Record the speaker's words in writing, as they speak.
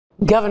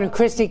Governor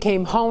Christie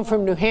came home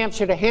from New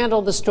Hampshire to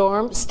handle the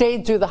storm,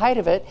 stayed through the height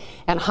of it,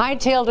 and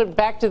hightailed it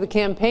back to the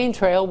campaign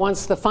trail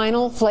once the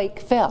final flake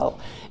fell.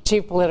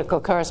 Chief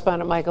political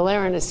correspondent Michael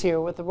Aaron is here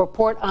with a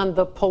report on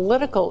the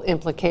political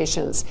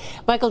implications.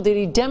 Michael, did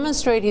he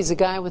demonstrate he's a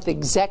guy with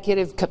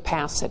executive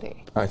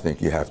capacity? I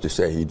think you have to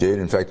say he did.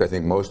 In fact, I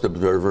think most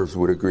observers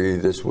would agree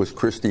this was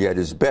Christie at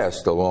his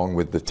best, along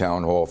with the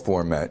town hall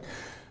format.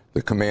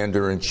 The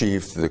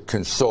commander-in-chief, the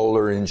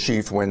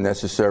consoler-in-chief when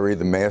necessary,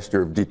 the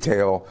master of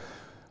detail.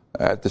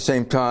 At the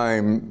same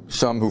time,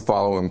 some who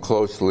follow him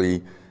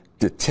closely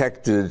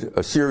detected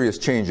a serious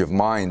change of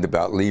mind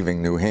about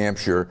leaving New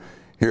Hampshire.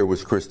 Here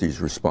was Christie's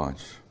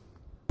response.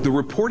 The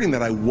reporting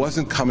that I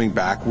wasn't coming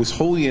back was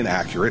wholly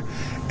inaccurate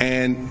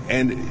and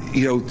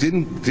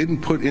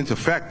didn't put into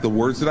effect the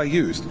words that I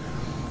used.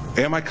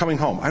 Am I coming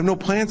home? I have no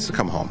plans to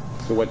come home.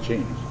 So what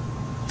changed?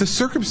 The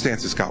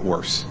circumstances got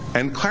worse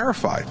and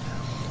clarified.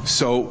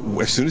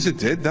 So as soon as it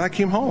did, then I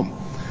came home.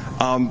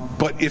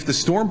 But if the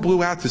storm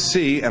blew out to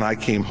sea and I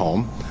came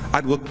home,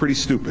 I'd look pretty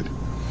stupid.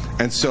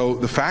 And so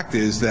the fact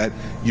is that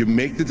you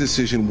make the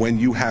decision when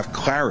you have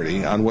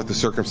clarity on what the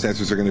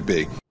circumstances are going to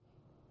be.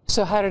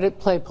 So how did it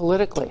play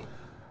politically?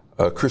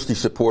 A Christie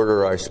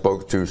supporter I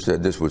spoke to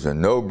said this was a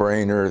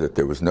no-brainer, that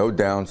there was no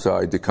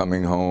downside to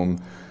coming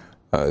home,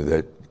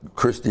 that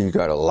Christie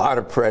got a lot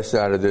of press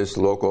out of this,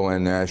 local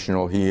and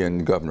national. He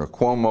and Governor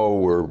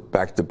Cuomo were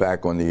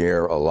back-to-back on the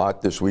air a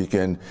lot this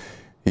weekend.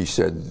 He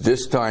said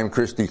this time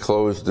Christie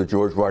closed the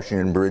George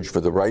Washington Bridge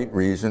for the right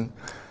reason,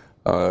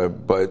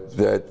 but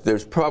that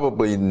there's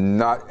probably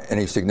not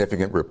any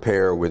significant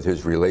repair with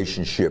his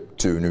relationship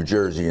to New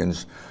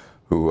Jerseyans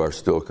who are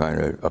still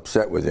kind of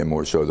upset with him,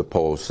 or so the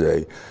polls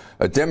say.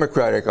 A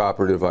Democratic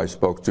operative I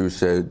spoke to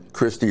said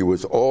Christie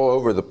was all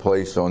over the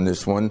place on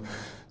this one.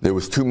 There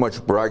was too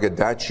much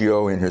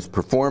braggadocio in his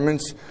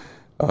performance,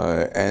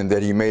 and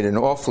that he made an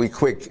awfully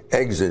quick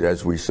exit,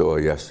 as we saw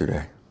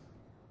yesterday.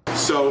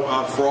 So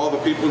for all the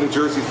people in New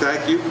Jersey,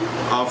 thank you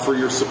for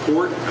your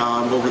support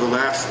over the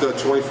last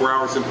 24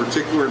 hours in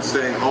particular and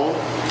staying home.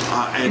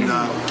 And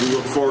we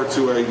look forward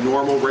to a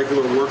normal,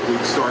 regular work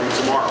week starting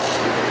tomorrow.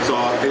 So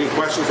any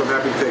questions, I'm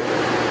happy to take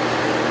them.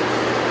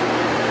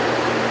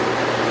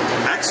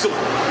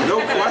 Excellent. No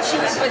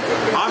questions.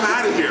 I'm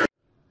out of here.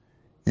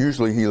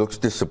 Usually he looks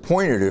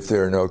disappointed if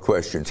there are no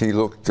questions. He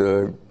looked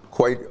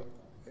quite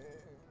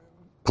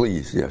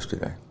pleased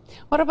yesterday.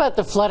 What about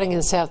the flooding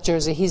in South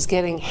Jersey? He's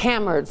getting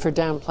hammered for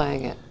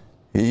downplaying it.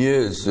 He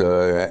is,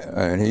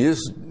 and he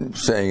is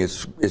saying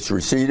it's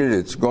receded,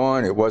 it's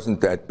gone, it wasn't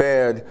that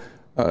bad.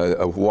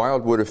 A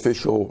Wildwood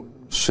official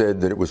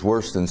said that it was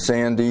worse than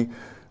Sandy.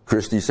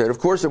 Christie said, of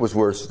course it was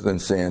worse than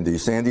Sandy.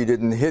 Sandy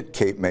didn't hit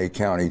Cape May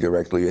County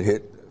directly. It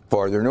hit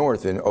farther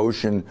north in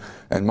Ocean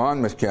and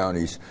Monmouth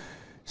counties.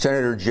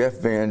 Senator Jeff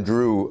Van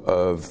Drew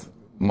of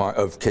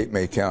Cape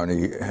May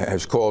County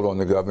has called on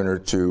the governor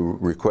to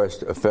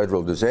request a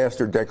federal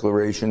disaster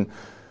declaration.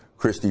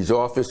 Christie's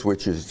office,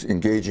 which is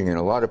engaging in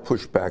a lot of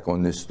pushback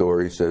on this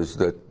story, says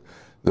that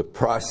the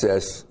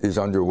process is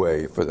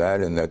underway for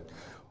that and that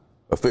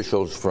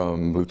officials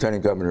from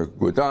Lieutenant Governor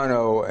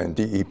Guadagno and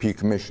DEP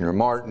Commissioner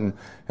Martin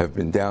have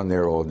been down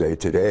there all day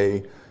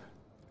today.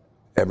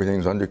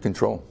 Everything's under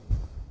control.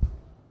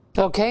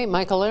 Okay,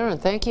 Michael Aaron,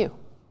 thank you.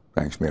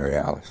 Thanks, Mary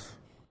Alice.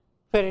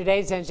 For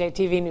today's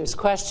NJTV News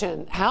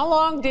question, how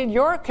long did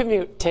your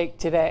commute take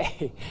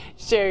today?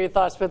 Share your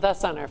thoughts with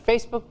us on our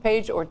Facebook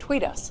page or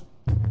tweet us.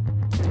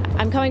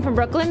 I'm coming from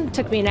Brooklyn. It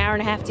took me an hour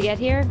and a half to get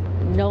here.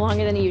 No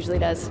longer than it usually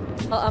does.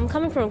 Well, I'm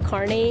coming from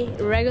Kearney.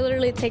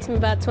 Regularly it takes me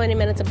about 20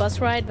 minutes a bus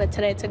ride, but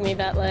today it took me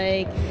about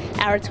like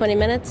hour 20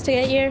 minutes to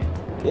get here.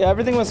 Yeah,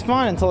 everything was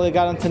fine until they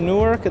got into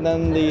Newark, and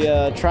then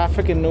the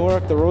traffic in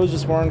Newark, the roads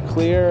just weren't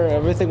clear.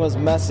 Everything was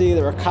messy.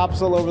 There were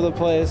cops all over the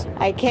place.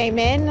 I came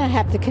in, I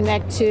have to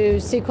connect to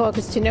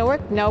Secaucus to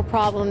Newark. No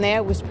problem there.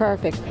 It was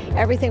perfect.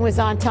 Everything was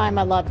on time.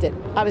 I loved it.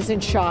 I was in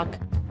shock.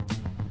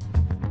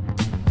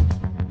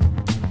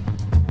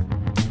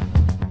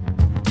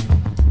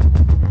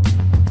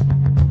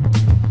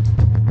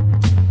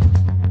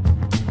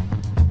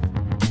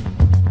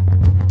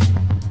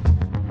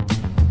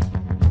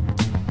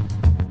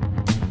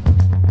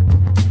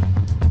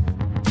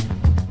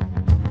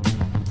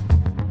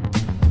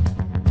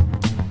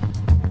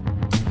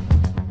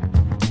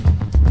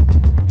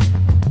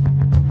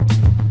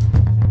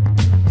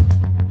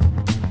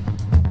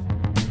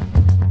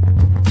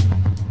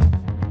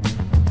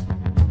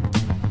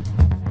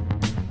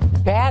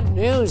 Bad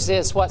news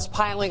is what's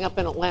piling up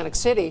in Atlantic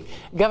City.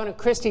 Governor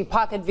Christie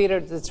pocket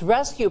vetoed its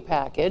rescue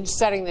package,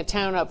 setting the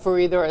town up for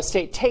either a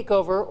state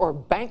takeover or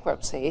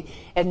bankruptcy.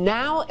 And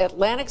now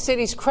Atlantic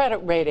City's credit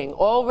rating,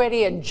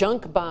 already at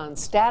junk bond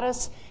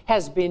status,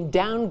 has been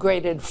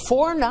downgraded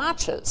 4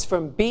 notches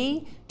from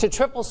B to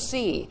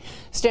CCC.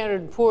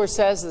 Standard & Poor's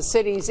says the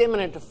city's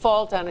imminent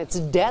default on its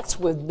debts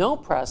with no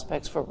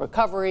prospects for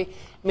recovery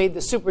made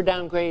the super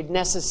downgrade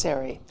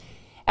necessary.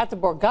 At the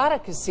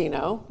Borgata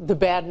Casino, the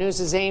bad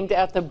news is aimed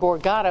at the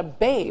Borgata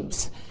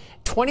Babes.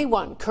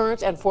 21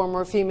 current and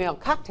former female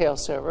cocktail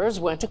servers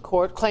went to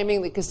court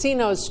claiming the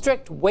casino's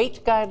strict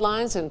weight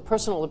guidelines and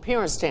personal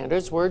appearance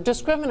standards were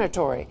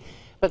discriminatory.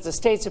 But the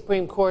state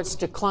Supreme Courts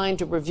declined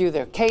to review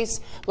their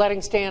case,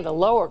 letting stand a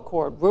lower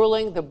court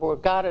ruling the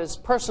Borgata's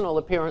personal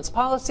appearance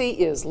policy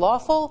is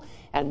lawful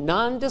and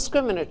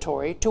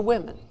non-discriminatory to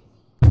women.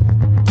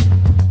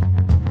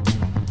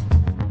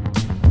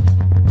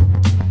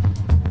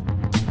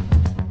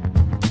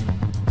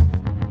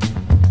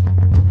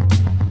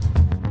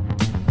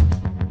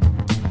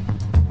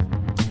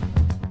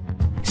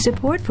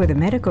 Support for the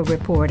medical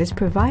report is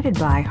provided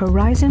by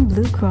Horizon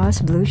Blue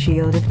Cross Blue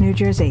Shield of New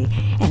Jersey,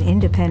 an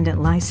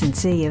independent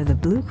licensee of the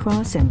Blue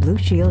Cross and Blue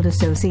Shield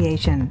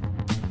Association.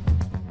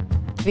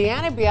 The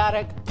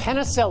antibiotic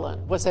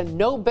penicillin was a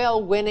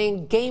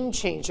Nobel-winning game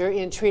changer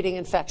in treating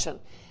infection.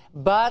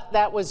 But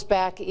that was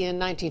back in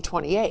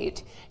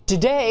 1928.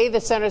 Today,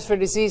 the Centers for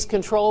Disease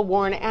Control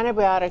warn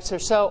antibiotics are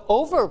so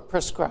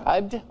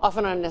overprescribed,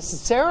 often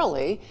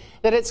unnecessarily,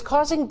 that it's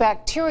causing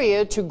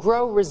bacteria to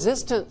grow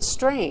resistant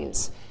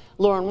strains.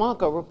 Lauren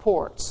Wonka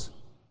reports.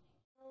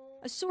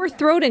 A sore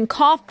throat and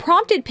cough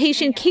prompted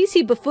patient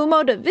Casey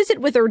Bufumo to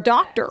visit with her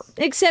doctor,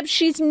 except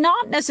she's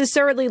not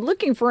necessarily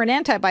looking for an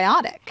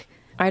antibiotic.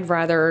 I'd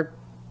rather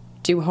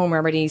do home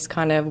remedies,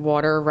 kind of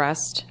water,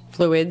 rest,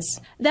 fluids.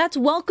 That's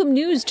welcome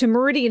news to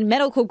Meridian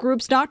Medical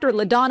Group's Dr.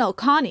 LaDonna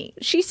Elkani.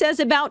 She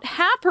says about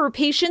half her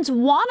patients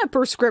want a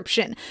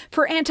prescription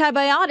for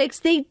antibiotics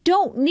they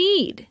don't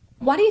need.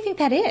 Why do you think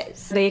that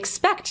is? They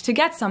expect to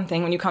get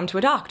something when you come to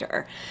a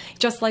doctor.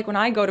 Just like when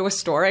I go to a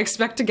store, I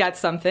expect to get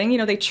something. You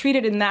know, they treat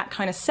it in that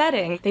kind of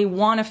setting. They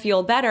want to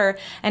feel better,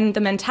 and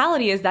the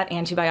mentality is that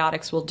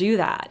antibiotics will do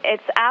that.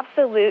 It's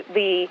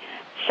absolutely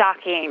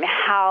shocking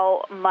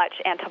how much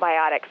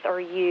antibiotics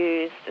are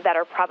used that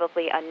are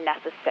probably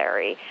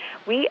unnecessary.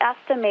 We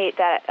estimate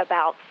that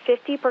about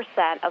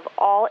 50% of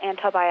all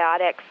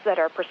antibiotics that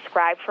are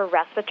prescribed for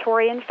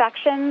respiratory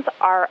infections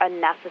are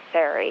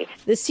unnecessary.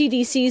 The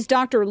CDC's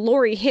Dr.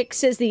 Lori Hicks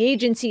says the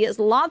agency has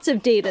lots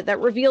of data that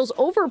reveals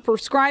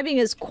overprescribing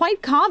is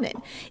quite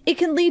common. It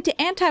can lead to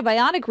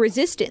antibiotic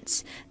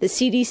resistance. The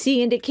CDC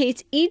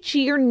indicates each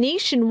year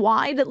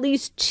nationwide, at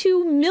least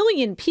 2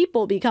 million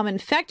people become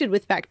infected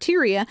with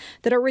bacteria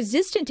that are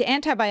resistant to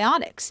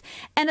antibiotics,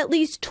 and at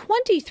least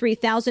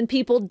 23,000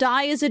 people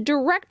die as a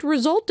direct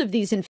result of these infections.